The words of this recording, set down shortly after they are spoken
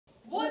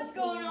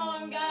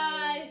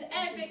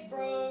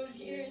Bros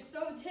here.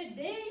 So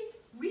today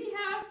we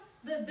have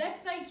the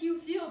VEX IQ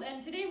field,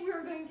 and today we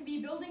are going to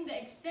be building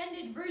the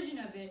extended version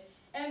of it.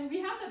 And we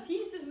have the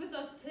pieces with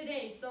us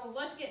today, so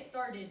let's get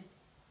started.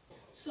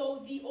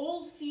 So the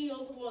old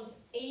field was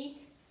 8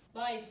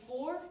 by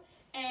 4,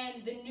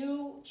 and the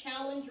new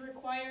challenge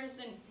requires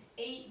an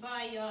 8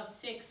 by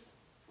 6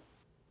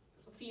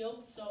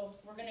 field, so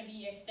we're going to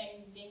be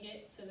extending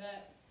it to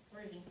that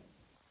version.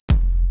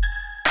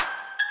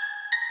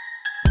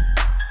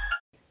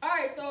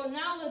 Alright, so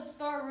now let's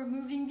start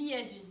removing the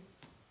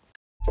edges.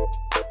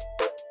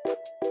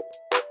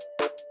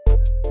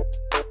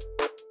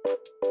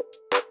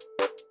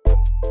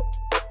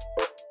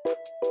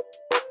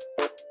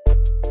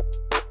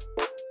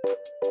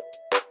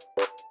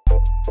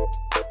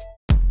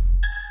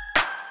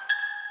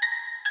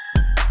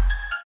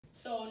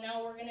 So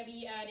now we're going to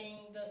be adding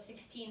the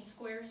 16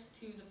 squares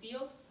to the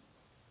field.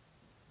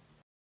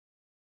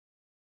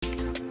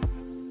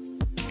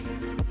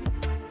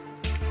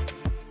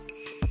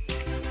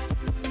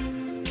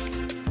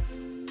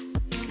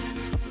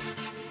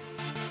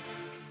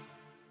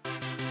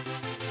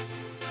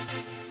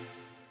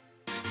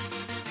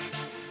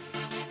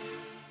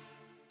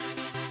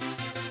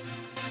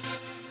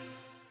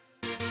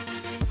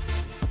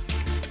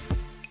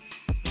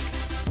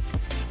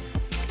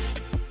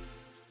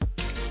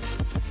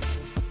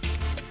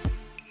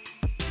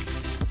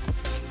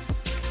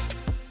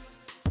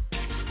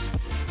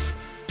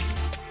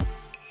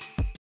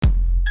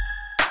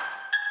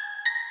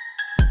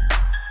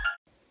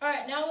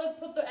 Alright, now let's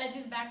put the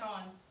edges back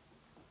on.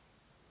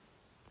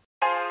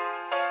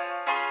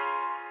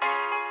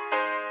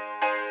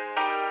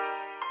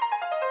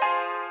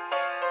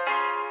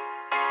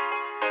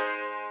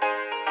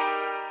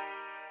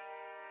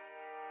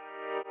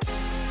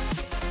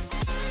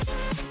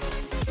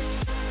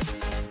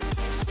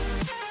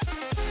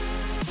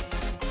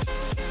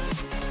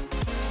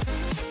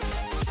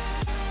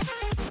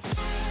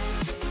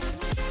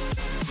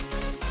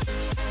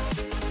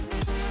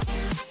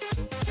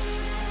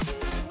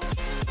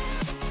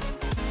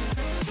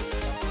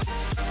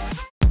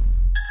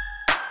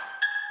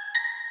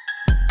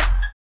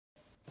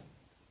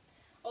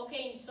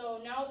 Okay, so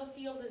now the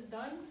field is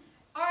done.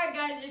 Alright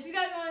guys, if you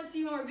guys want to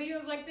see more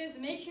videos like this,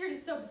 make sure to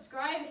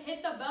subscribe,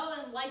 hit the bell,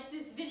 and like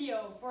this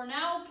video. For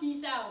now,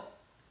 peace out.